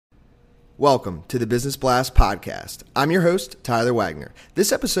Welcome to the Business Blast podcast. I'm your host, Tyler Wagner.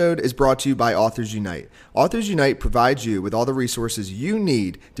 This episode is brought to you by Authors Unite. Authors Unite provides you with all the resources you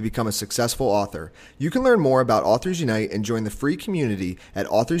need to become a successful author. You can learn more about Authors Unite and join the free community at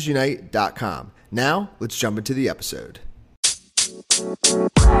authorsunite.com. Now, let's jump into the episode.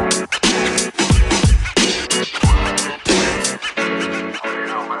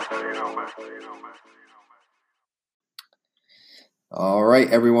 All right,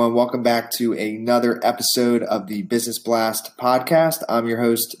 everyone. Welcome back to another episode of the Business Blast podcast. I'm your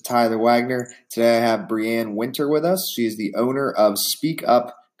host, Tyler Wagner. Today I have Brianne Winter with us. She is the owner of Speak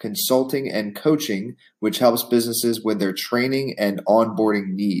Up Consulting and Coaching, which helps businesses with their training and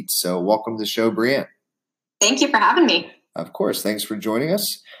onboarding needs. So welcome to the show, Brianne. Thank you for having me. Of course. Thanks for joining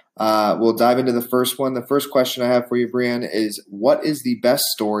us. We'll dive into the first one. The first question I have for you, Brianne, is what is the best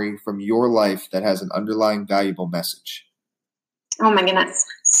story from your life that has an underlying valuable message? Oh my goodness.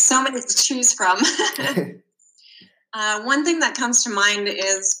 So many to choose from. One thing that comes to mind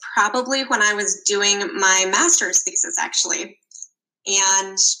is probably when I was doing my master's thesis, actually.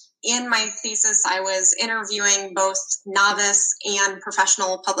 And in my thesis, I was interviewing both novice and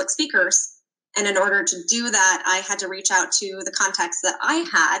professional public speakers. And in order to do that, I had to reach out to the contacts that I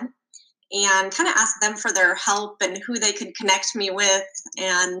had and kind of ask them for their help and who they could connect me with.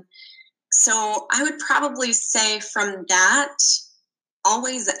 And so I would probably say from that,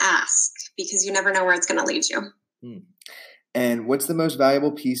 always ask, because you never know where it's going to lead you. And what's the most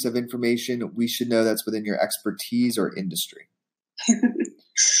valuable piece of information we should know that's within your expertise or industry?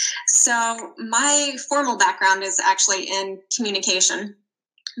 So my formal background is actually in communication,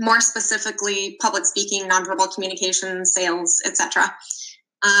 more specifically public speaking, nonverbal communication, sales, etc.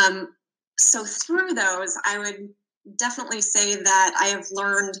 So through those, I would definitely say that I have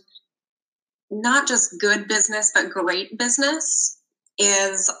learned not just good business, but great business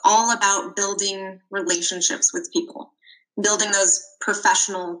is all about building relationships with people, building those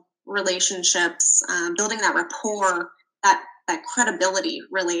professional relationships, building that rapport, that credibility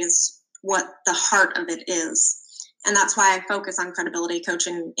really is what the heart of it is. And that's why I focus on credibility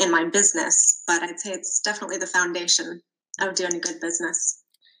coaching in my business. But I'd say it's definitely the foundation of doing a good business.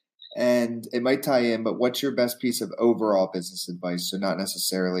 And it might tie in, but what's your best piece of overall business advice? So not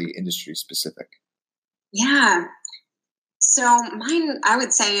necessarily industry specific. Yeah. So mine, I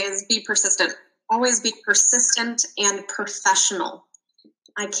would say, is be persistent. Always be persistent and professional.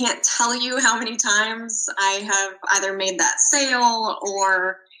 I can't tell you how many times I have either made that sale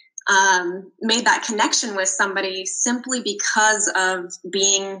or made that connection with somebody simply because of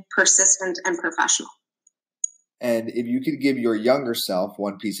being persistent and professional. And if you could give your younger self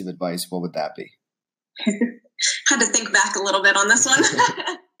one piece of advice, what would that be? Had to think back a little bit on this one.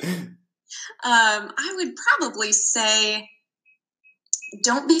 I would probably say,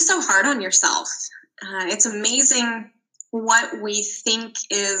 don't be so hard on yourself. It's amazing what we think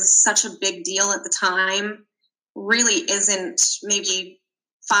is such a big deal at the time really isn't maybe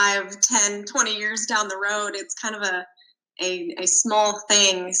 5, 10, 20 years down the road. It's kind of a small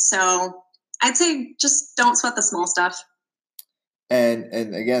thing. So I'd say just don't sweat the small stuff. And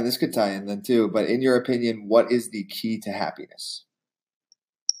again, this could tie in then too, but in your opinion, what is the key to happiness?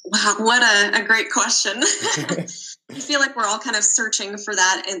 Wow, what a great question. I feel like we're all kind of searching for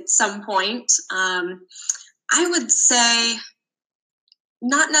that at some point. I would say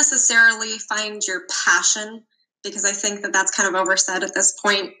not necessarily find your passion, because I think that that's kind of oversaid at this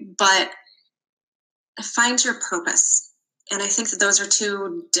point, but find your purpose. And I think that those are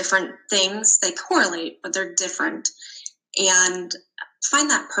two different things. They correlate, but they're different. And find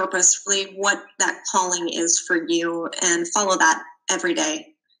that purpose, really what that calling is for you, and follow that every day.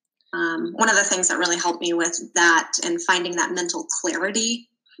 One of the things that really helped me with that and finding that mental clarity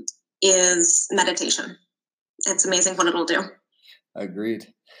is meditation. It's amazing what it'll do. Agreed.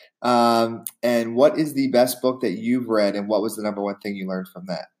 And what is the best book that you've read, and what was the number one thing you learned from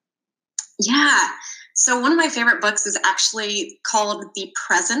that? Yeah. So one of my favorite books is actually called The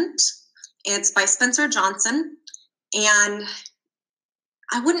Present. It's by Spencer Johnson. And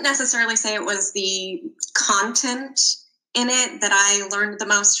I wouldn't necessarily say it was the content in it that I learned the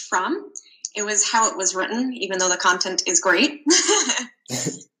most from. It was how it was written, even though the content is great.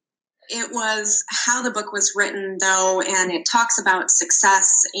 It was how the book was written, though, and it talks about success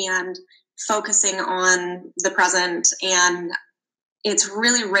and focusing on the present. And it's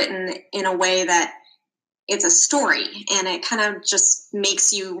really written in a way that it's a story, and it kind of just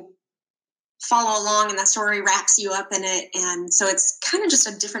makes you follow along, and the story wraps you up in it. And so it's kind of just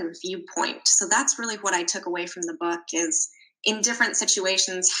a different viewpoint. So that's really what I took away from the book, is in different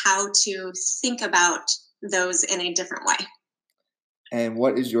situations, how to think about those in a different way. And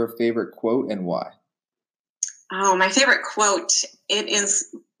what is your favorite quote and why? Oh, my favorite quote. It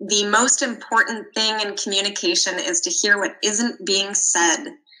is, the most important thing in communication is to hear what isn't being said.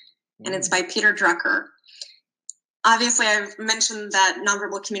 And it's by Peter Drucker. Obviously, I've mentioned that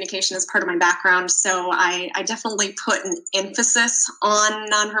nonverbal communication is part of my background, so I definitely put an emphasis on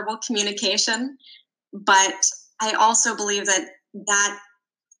nonverbal communication. But I also believe that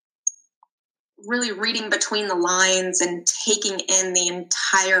really reading between the lines and taking in the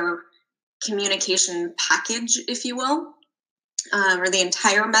entire communication package, if you will, or the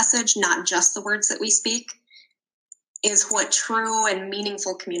entire message, not just the words that we speak, is what true and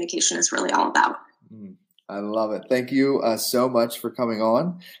meaningful communication is really all about. I love it. Thank you so much for coming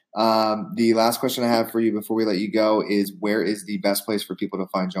on. The last question I have for you before we let you go is, where is the best place for people to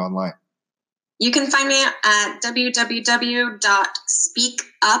find you online? You can find me at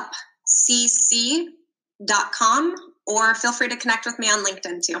www.speakupcc.com, or feel free to connect with me on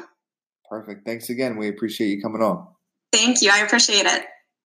LinkedIn too. Perfect. Thanks again. We appreciate you coming on. Thank you. I appreciate it.